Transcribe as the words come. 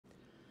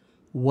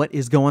What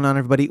is going on,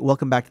 everybody?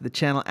 Welcome back to the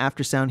channel.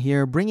 Aftersound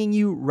here, bringing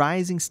you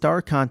Rising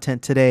Star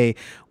content today.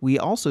 We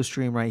also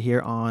stream right here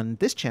on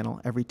this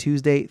channel every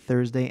Tuesday,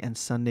 Thursday, and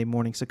Sunday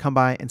morning. So come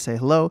by and say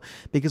hello,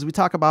 because we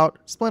talk about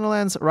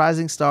Splinterlands,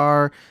 Rising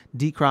Star,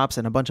 Decrops,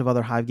 and a bunch of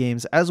other Hive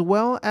games, as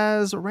well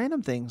as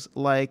random things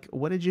like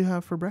what did you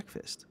have for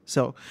breakfast?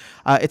 So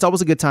it's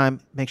always a good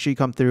time. Make sure you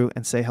come through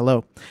and say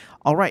hello.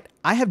 All right,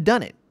 I have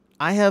done it.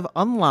 I have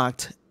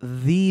unlocked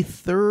the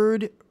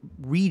third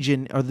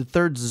region, or the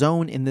third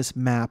zone in this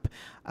map,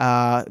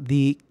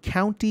 the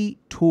County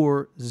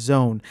Tour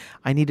Zone.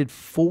 I needed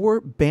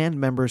 4 band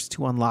members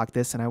to unlock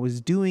this, and I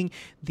was doing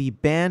the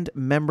band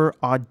member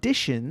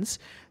auditions.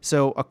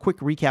 So a quick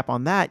recap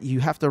on that: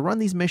 you have to run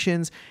these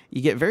missions,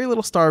 you get very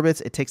little star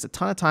bits, it takes a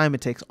ton of time, it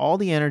takes all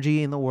the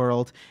energy in the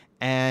world,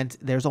 and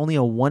there's only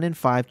a 1 in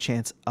 5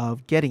 chance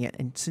of getting it.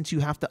 And since you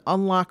have to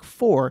unlock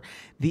 4,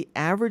 the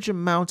average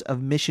amount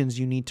of missions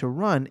you need to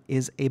run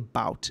is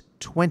about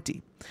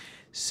 20.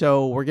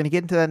 So we're going to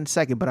get into that in a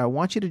second, but I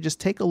want you to just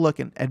take a look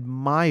and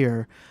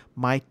admire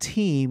my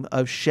team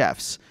of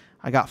chefs.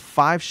 I got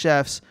 5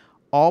 chefs,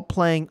 all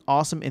playing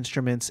awesome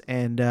instruments,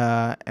 and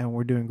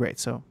we're doing great.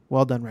 So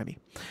well done, Remy.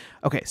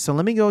 Okay, so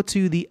let me go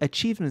to the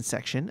achievement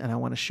section, and I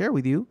want to share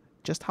with you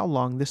just how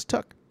long this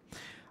took.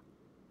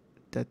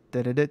 Band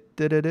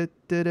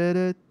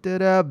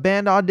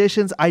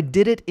auditions. I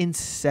did it in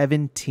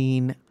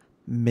 17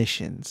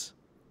 missions.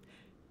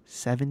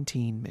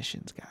 17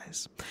 missions,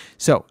 guys.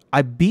 So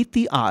I beat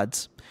the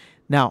odds.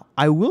 Now,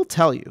 I will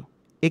tell you,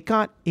 it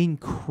got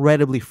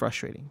incredibly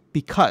frustrating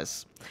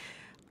because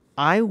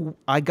I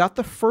got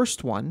the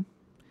first one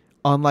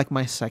on like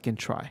my second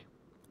try.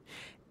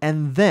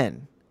 And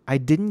then I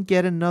didn't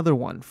get another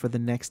one for the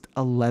next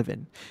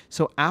 11.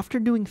 So after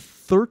doing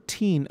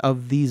 13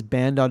 of these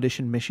band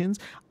audition missions,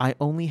 I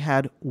only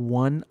had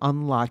 1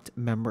 unlocked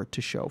member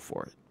to show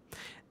for it.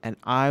 And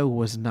I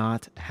was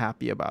not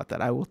happy about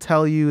that. I will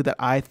tell you that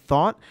I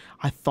thought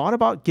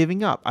about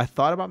giving up. I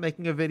thought about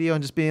making a video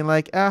and just being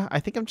like, I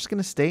think I'm just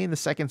gonna stay in the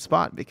second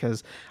spot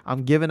because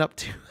I'm giving up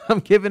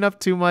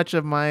too much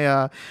of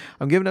my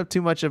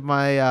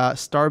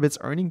star bits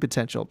earning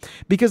potential.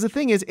 Because the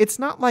thing is, it's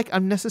not like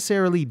I'm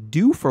necessarily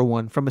due for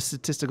one from a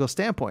statistical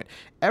standpoint.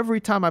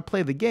 Every time I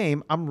play the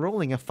game, I'm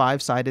rolling a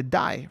 5-sided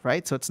die,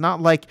 right? So it's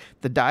not like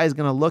the die is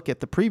gonna look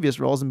at the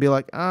previous rolls and be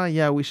like,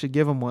 yeah, we should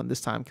give him one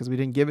this time because we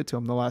didn't give it to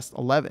him the last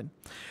 11.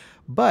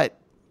 But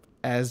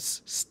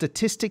as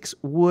statistics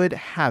would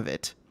have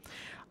it,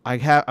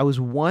 I was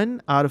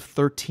 1 out of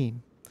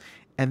 13,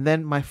 and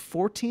then my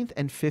 14th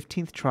and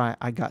 15th try,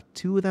 I got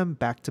 2 of them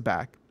back to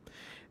back,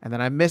 and then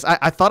I missed.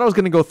 I thought I was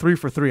going to go 3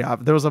 for 3.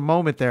 There was a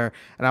moment there,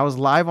 and I was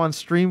live on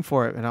stream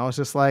for it, and I was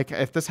just like,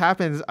 if this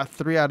happens,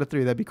 3 out of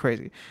 3, that'd be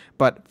crazy.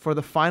 But for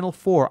the final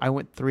 4, I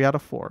went 3 out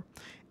of 4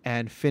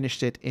 and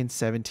finished it in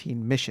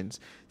 17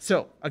 missions.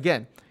 So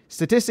again,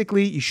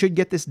 statistically, you should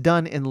get this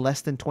done in less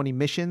than 20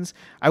 missions.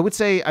 I would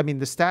say, I mean,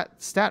 the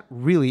stat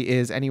really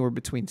is anywhere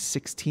between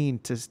 16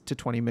 to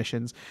 20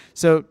 missions.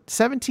 So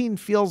 17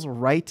 feels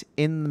right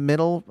in the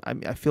middle.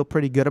 I feel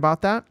pretty good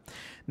about that.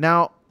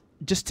 Now,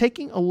 just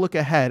taking a look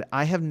ahead,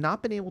 I have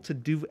not been able to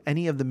do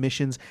any of the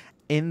missions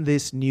in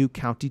this new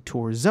County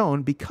Tour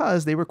Zone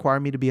because they require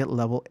me to be at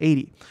level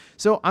 80.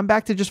 So I'm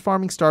back to just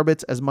farming star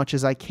bits as much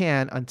as I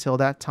can until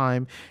that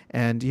time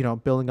and, you know,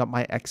 building up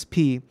my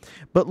XP.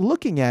 But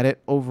looking at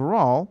it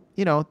overall,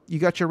 you know, you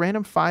got your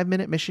random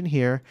 5-minute mission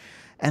here.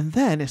 And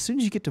then as soon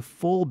as you get to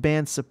full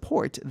band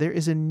support, there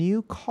is a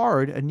new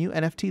card, a new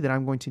NFT that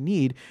I'm going to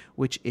need,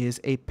 which is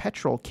a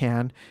petrol can.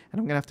 And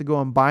I'm going to have to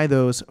go and buy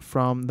those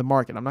from the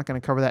market. I'm not going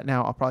to cover that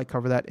now. I'll probably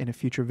cover that in a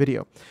future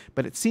video.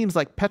 But it seems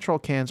like petrol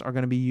cans are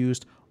going to be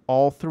used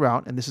all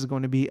throughout, and this is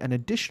going to be an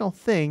additional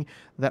thing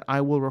that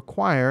I will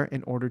require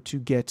in order to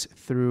get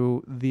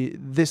through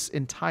this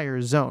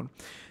entire zone.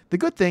 The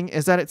good thing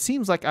is that it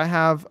seems like I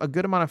have a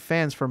good amount of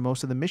fans for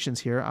most of the missions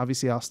here.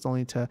 Obviously, I'll still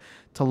need to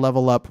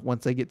level up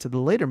once I get to the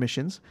later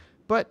missions,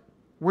 but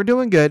we're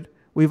doing good.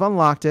 We've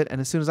unlocked it, and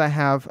as soon as I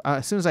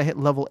hit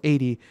level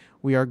 80,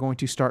 we are going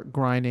to start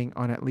grinding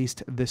on at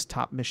least this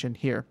top mission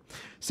here.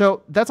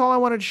 So that's all I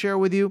wanted to share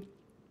with you.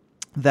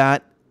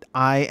 That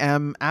I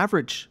am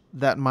average,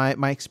 that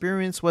my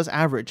experience was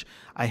average.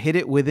 I hit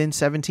it within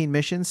 17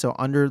 missions, so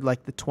under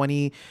like the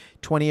 20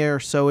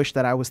 or so-ish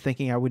that I was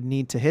thinking I would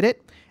need to hit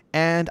it.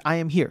 And I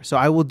am here. So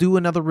I will do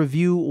another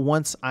review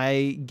once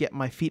I get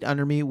my feet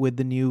under me with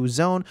the new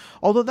zone,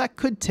 although that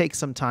could take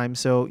some time.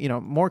 So, you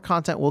know, more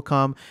content will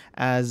come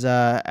as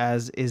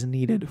is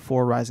needed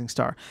for Rising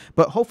Star.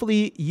 But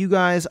hopefully you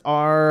guys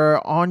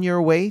are on your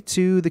way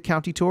to the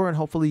county tour, and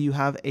hopefully you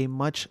have a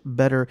much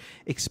better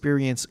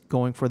experience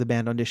going for the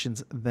band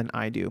auditions than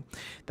I do.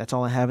 That's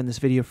all I have in this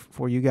video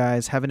for you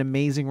guys. Have an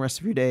amazing rest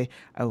of your day.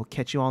 I will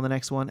catch you on the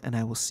next one, and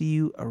I will see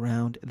you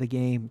around the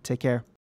game. Take care.